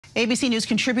ABC News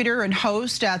contributor and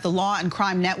host at the Law and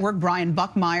Crime Network, Brian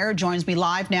Buckmeyer, joins me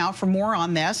live now for more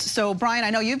on this. So, Brian, I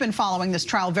know you've been following this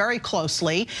trial very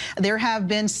closely. There have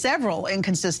been several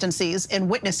inconsistencies in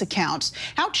witness accounts.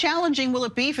 How challenging will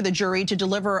it be for the jury to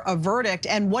deliver a verdict,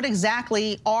 and what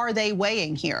exactly are they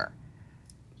weighing here?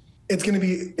 It's going to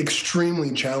be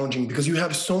extremely challenging because you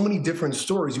have so many different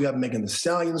stories. You have Megan Thee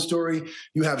Stallion's story.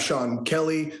 You have Sean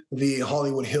Kelly, the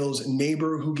Hollywood Hills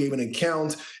neighbor who gave an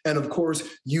account. And of course,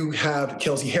 you have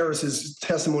Kelsey Harris's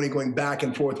testimony going back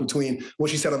and forth between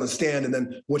what she said on the stand and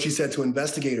then what she said to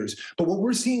investigators. But what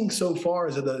we're seeing so far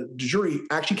is that the jury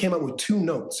actually came out with two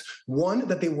notes. One,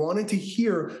 that they wanted to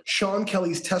hear Sean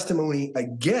Kelly's testimony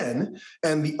again.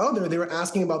 And the other, they were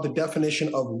asking about the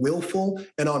definition of willful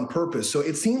and on purpose. So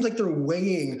it seems like they're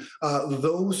weighing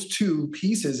those two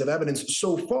pieces of evidence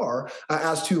so far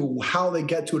as to how they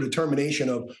get to a determination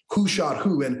of who shot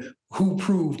who and who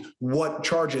proved what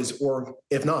charges, or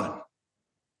if not.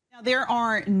 Now, there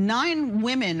are 9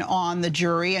 women on the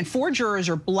jury and 4 jurors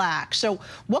are black. So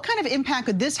what kind of impact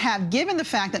could this have, given the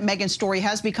fact that Megan's story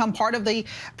has become part of the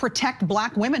Protect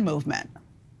Black Women movement?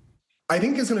 I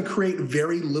think it's going to create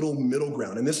very little middle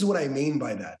ground. And this is what I mean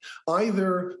by that.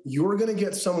 Either you're going to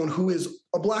get someone who is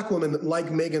a black woman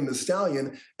like Megan Thee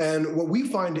Stallion. And what we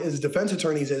find as defense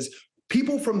attorneys is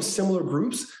people from similar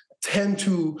groups tend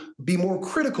to be more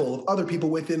critical of other people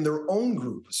within their own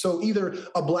group. So either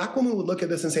a black woman would look at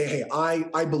this and say, hey,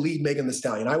 I believe Megan Thee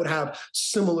Stallion. I would have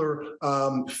similar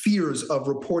fears of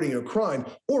reporting a crime.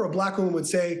 Or a black woman would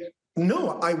say,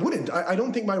 no, I wouldn't. I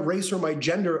don't think my race or my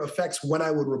gender affects when I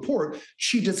would report.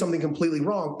 She did something completely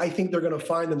wrong. I think they're going to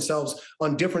find themselves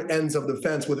on different ends of the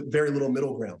fence with very little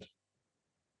middle ground.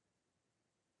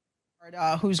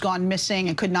 Who's gone missing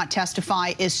and could not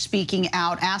testify is speaking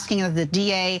out, asking that the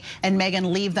DA and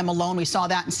Megan leave them alone. We saw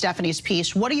that in Stephanie's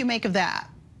piece. What do you make of that?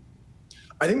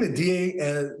 I think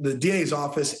the DA's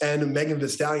office and Megan Thee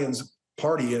Stallion's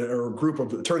party or group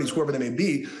of attorneys, whoever they may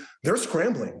be, they're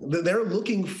scrambling. They're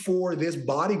looking for this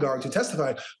bodyguard to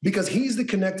testify because he's the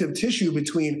connective tissue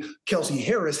between Kelsey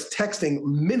Harris texting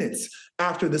minutes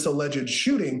after this alleged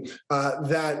shooting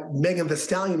that Megan Thee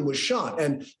Stallion was shot.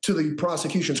 And to the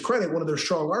prosecution's credit, one of their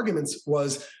strong arguments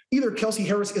was either Kelsey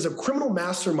Harris is a criminal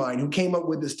mastermind who came up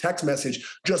with this text message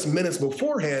just minutes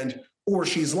beforehand, or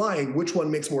she's lying. Which one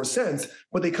makes more sense?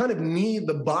 But they kind of need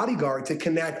the bodyguard to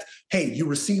connect. Hey, you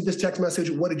received this text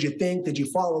message. What did you think? Did you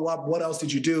follow up? What else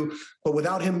did you do? But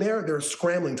without him there, they're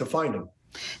scrambling to find him.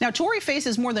 Now, Tory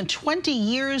faces more than 20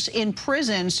 years in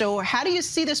prison. So how do you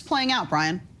see this playing out,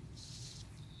 Brian?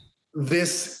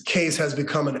 This case has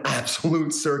become an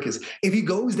absolute circus. If he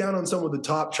goes down on some of the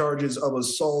top charges of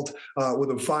assault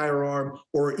with a firearm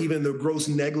or even the gross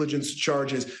negligence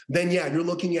charges, then yeah, you're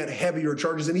looking at heavier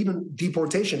charges and even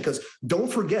deportation. Because don't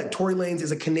forget, Tory Lanez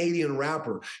is a Canadian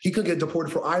rapper. He could get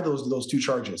deported for either of those two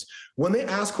charges. When they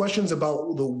ask questions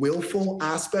about the willful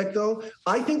aspect, though,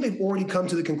 I think they've already come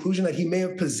to the conclusion that he may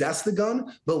have possessed the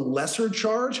gun, the lesser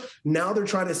charge. Now they're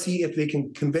trying to see if they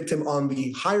can convict him on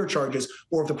the higher charges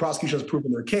or if the prosecution has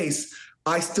proven their case.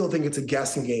 I still think it's a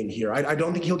guessing game here. I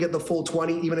don't think he'll get the full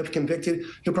 20, even if convicted.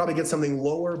 He'll probably get something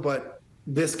lower, but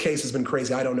this case has been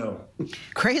crazy. I don't know.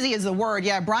 Crazy is the word.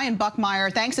 Yeah, Brian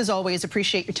Buckmeyer, thanks as always.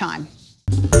 Appreciate your time.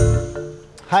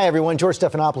 Hi, everyone. George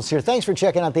Stephanopoulos here. Thanks for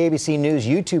checking out the ABC News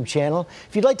YouTube channel.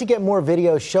 If you'd like to get more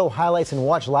videos, show highlights, and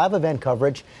watch live event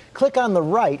coverage, click on the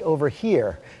right over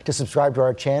here to subscribe to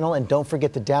our channel. And don't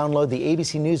forget to download the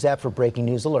ABC News app for breaking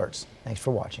news alerts. Thanks for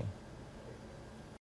watching.